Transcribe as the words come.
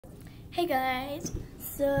Hey guys,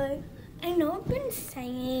 so I know I've been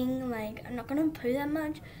saying like I'm not gonna post that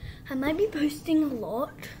much. I might be posting a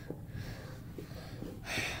lot,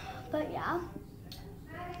 but yeah,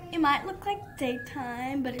 it might look like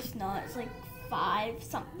daytime, but it's not. It's like 5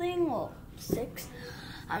 something or 6,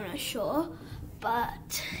 I'm not sure,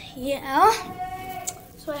 but yeah.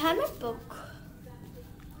 So I had my book.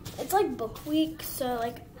 It's like book week, so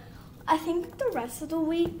like I think the rest of the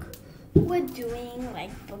week we're doing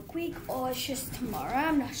like book week, or it's just tomorrow,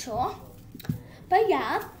 I'm not sure. But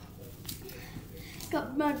yeah,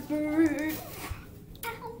 got my bird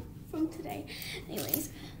from today.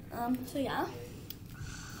 Anyways, so yeah.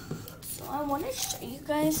 So I want to show you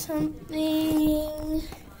guys something.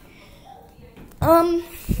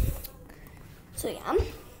 So yeah,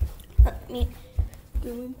 let me go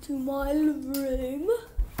into my room.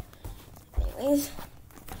 Anyways,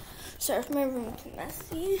 sorry if my room's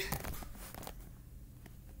messy.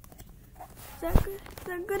 Is that good? Is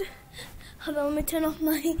that good? Hold on, let me turn off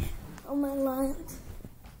my lights.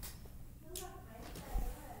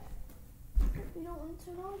 You don't want to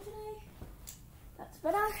turn on today? That's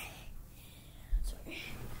better. Sorry.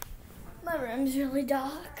 My room's really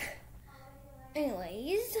dark.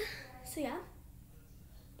 Anyways, so yeah.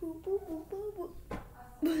 Boop, boop, boop, boop,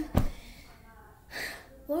 boop.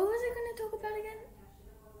 What was I going to talk about again?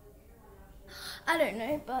 I don't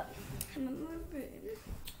know, but I'm in my room.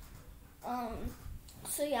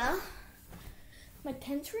 So yeah, my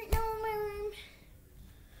tent's right now in my room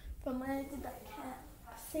from when I did that cat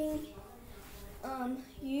thing.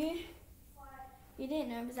 You didn't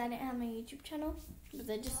know because I didn't have my YouTube channel, because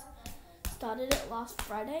I just started it last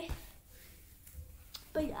Friday.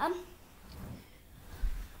 But yeah,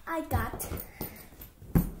 I got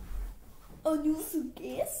a new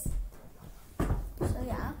suitcase. So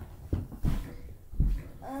yeah,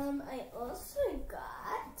 I also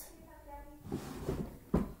got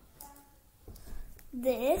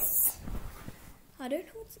this. I don't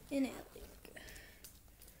know what's in it.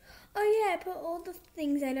 Oh yeah, I put all the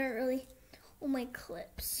things I don't really, all my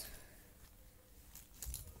clips.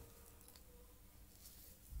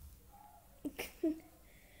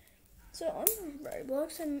 So on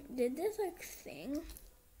Roblox, I did this like thing,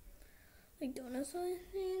 like donuts or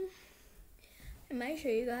thing. I might show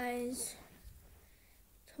you guys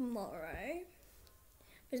tomorrow,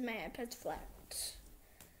 because my iPad's flat.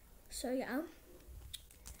 So yeah,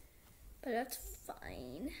 but that's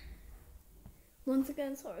fine. Once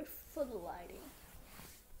again, sorry for the lighting.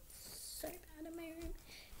 So bad in my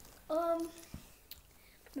room.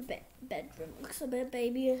 My bedroom looks a bit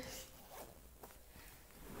babyish.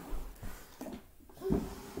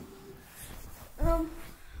 I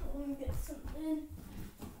want to get something.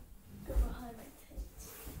 Go behind my tent.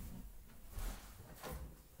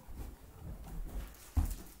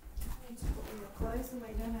 I need to put all your clothes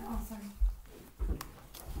away, don't I? Oh, sorry.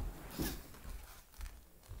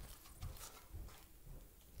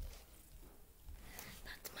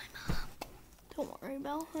 That's my mom. Don't worry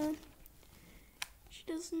about her. She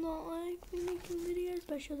does not like me making videos,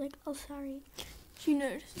 but she's like, oh sorry. She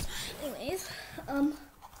noticed. Anyways,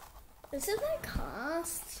 this is my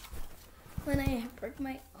cast when I broke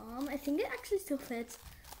my arm. I think it actually still fits.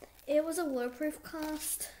 It was a waterproof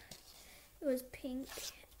cast. It was pink.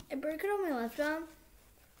 I broke it on my left arm.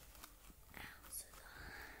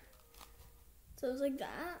 So it was like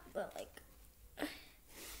that, but like, I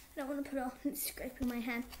don't want to put it on, it's scraping my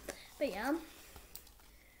hand. But yeah,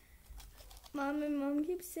 mom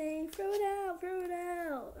keeps saying, throw it out, throw it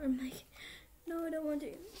out. I'm like, no, I don't want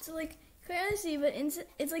to. So like, you can't see, but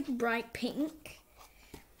it's like bright pink.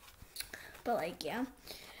 But like, yeah,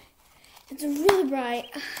 it's really bright.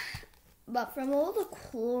 But from all the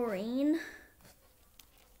chlorine,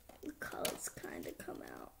 the colors kind of come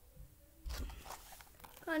out.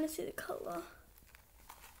 Kind of see the color.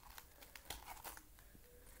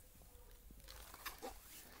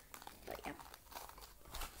 But yeah.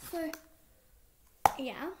 So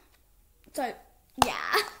yeah. So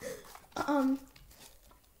yeah.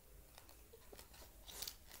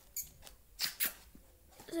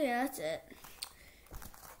 So yeah, that's it.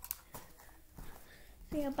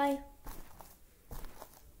 So yeah, bye.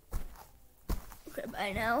 Okay,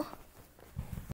 bye now.